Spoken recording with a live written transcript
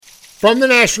From the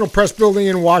National Press Building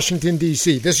in Washington,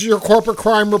 D.C., this is your Corporate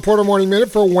Crime Reporter Morning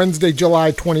Minute for Wednesday, July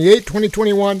 28,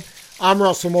 2021. I'm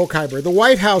Russell Mokhiber. The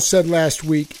White House said last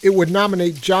week it would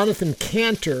nominate Jonathan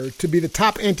Kanter to be the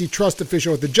top antitrust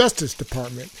official at the Justice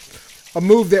Department, a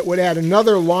move that would add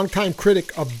another longtime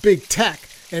critic of big tech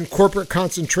and corporate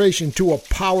concentration to a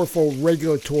powerful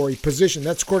regulatory position.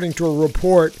 That's according to a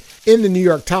report in the New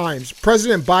York Times.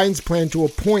 President Biden's plan to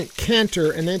appoint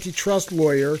Kanter, an antitrust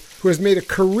lawyer who has made a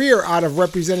career out of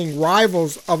representing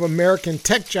rivals of American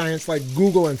tech giants like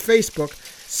Google and Facebook,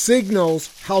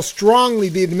 signals how strongly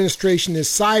the administration is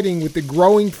siding with the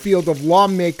growing field of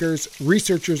lawmakers,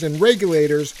 researchers, and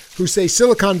regulators who say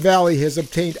Silicon Valley has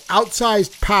obtained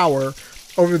outsized power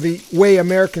over the way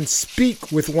Americans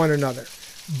speak with one another.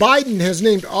 Biden has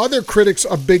named other critics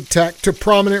of big tech to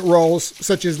prominent roles,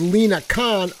 such as Lina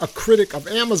Khan, a critic of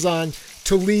Amazon,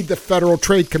 to lead the Federal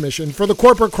Trade Commission. For the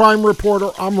Corporate Crime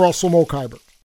Reporter, I'm Russell Mokhiber.